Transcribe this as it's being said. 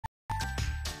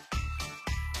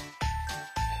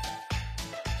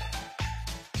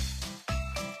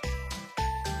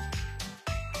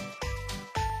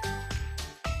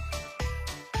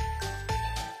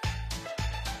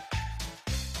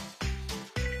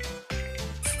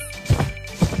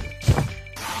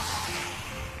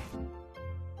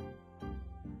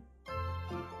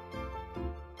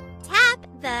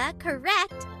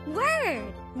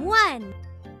1.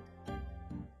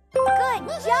 Good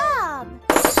job!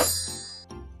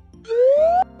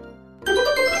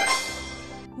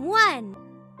 1.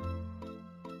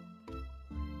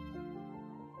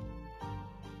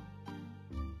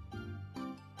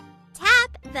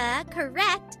 Tap the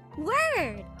correct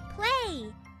word.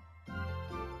 Play.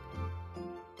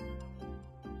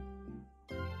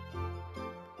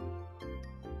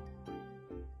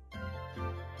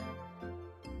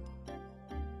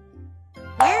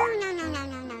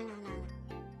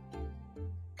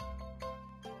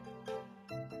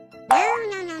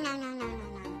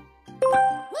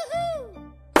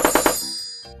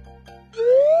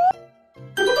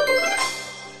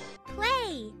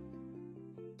 Play.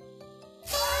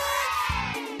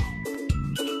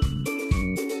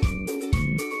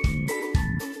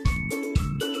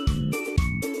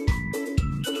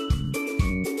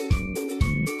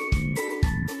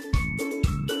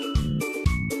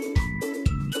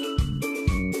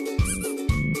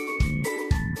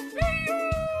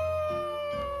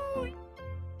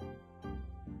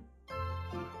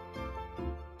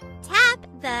 Tap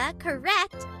the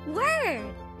correct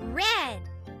word. Red.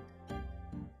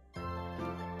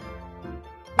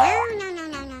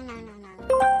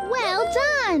 Well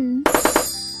done!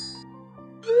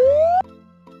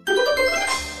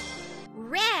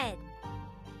 Red.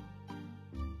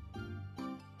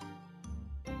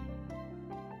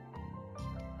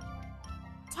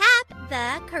 Tap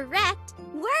the correct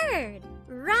word.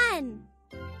 Run.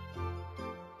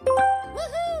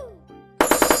 Woohoo!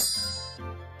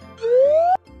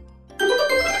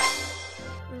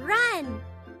 Run.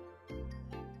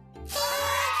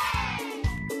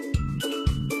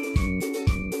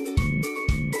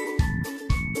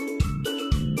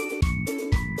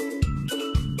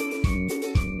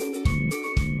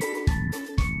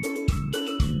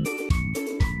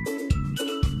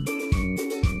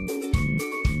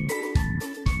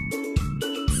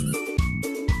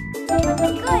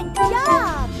 Good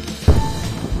job!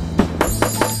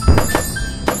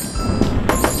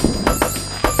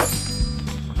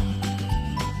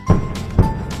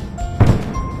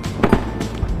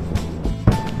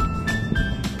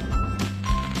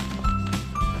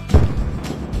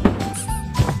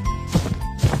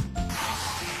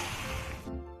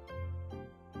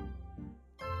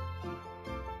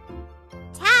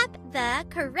 Tap the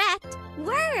correct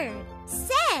word.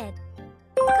 Said.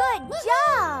 Good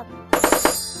job!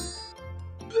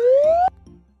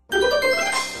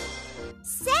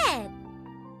 Said.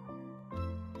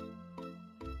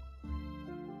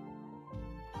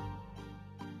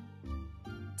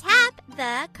 Tap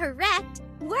the correct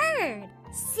word.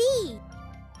 See.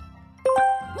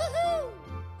 Woohoo!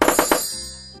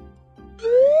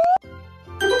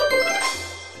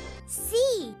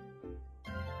 See.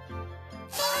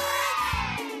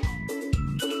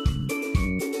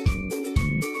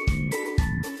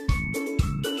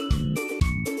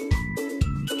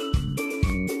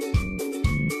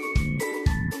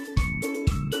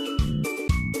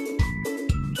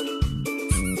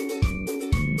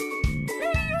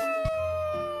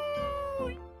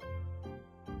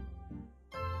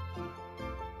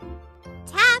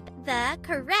 Tap the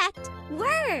correct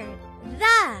word.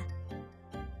 The.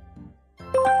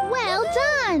 Well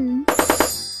done!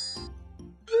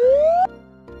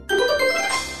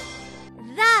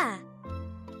 The.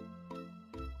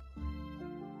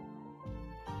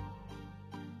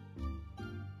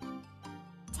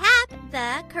 Tap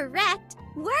the correct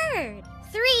word.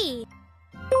 3.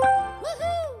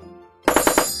 Woohoo!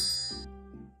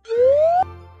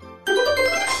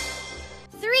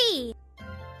 3.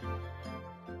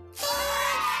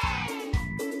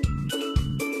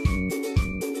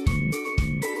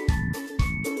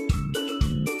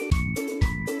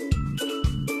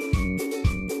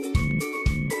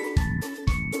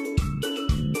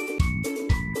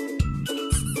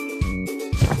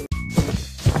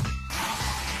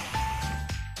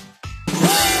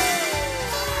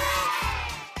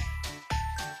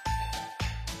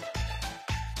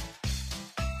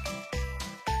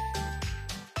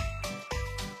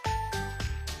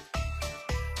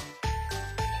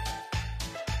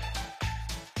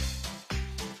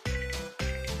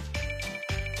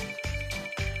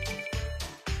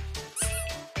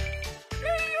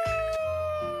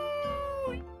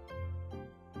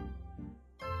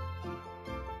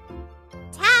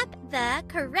 The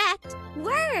correct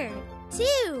word.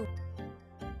 2.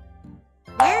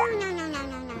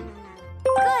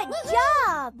 Good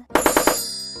job!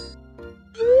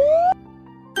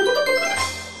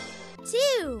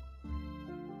 2.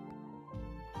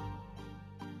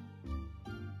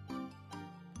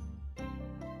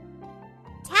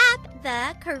 Tap the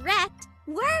correct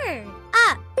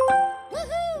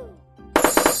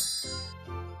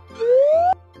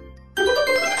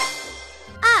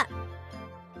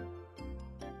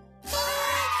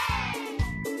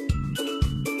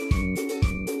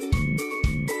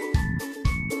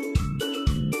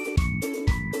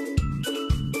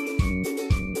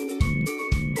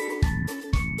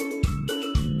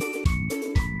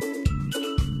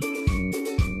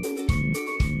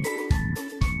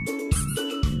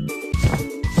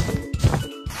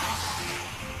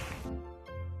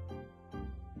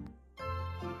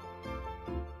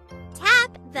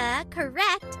the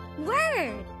correct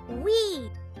word.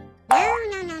 Weed.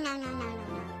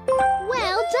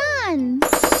 Well done.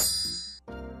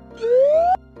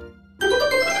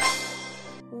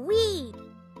 Weed.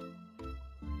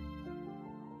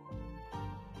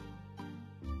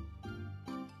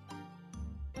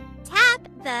 Tap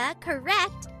the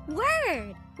correct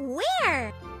word.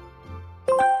 Where?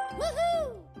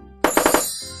 Woohoo!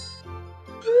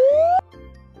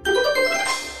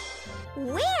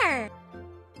 Where?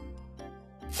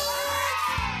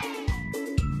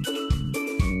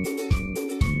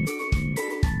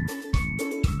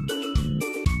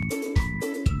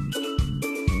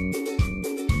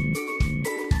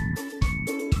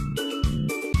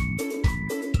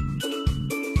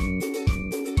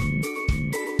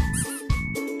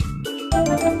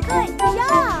 Good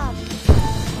job!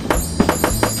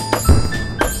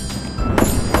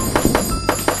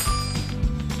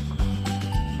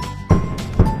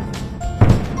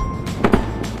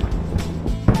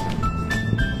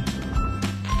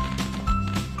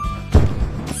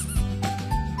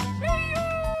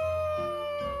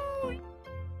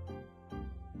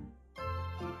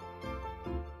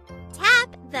 Tap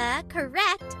the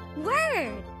correct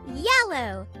word.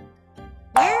 Yellow.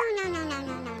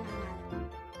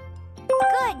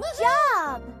 Good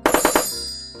job!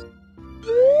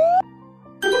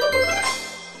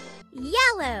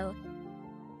 Yellow.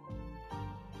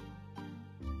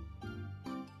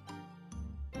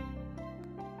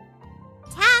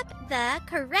 Tap the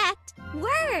correct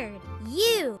word.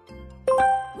 U.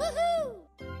 Woohoo!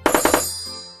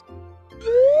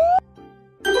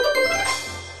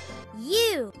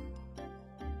 U.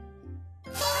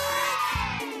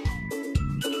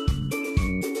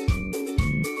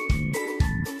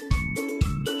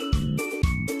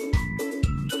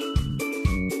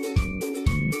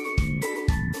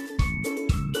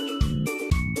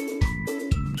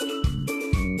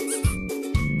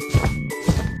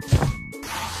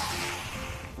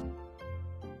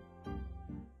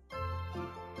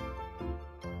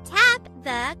 Tap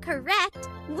the correct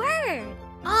word.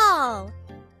 All.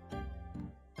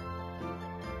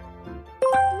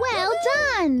 Well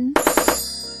done.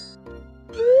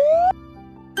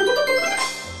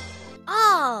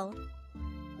 All.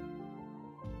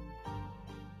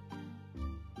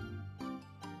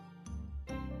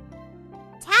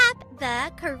 Tap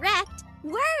the correct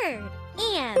word.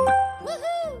 And.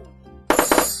 Woohoo!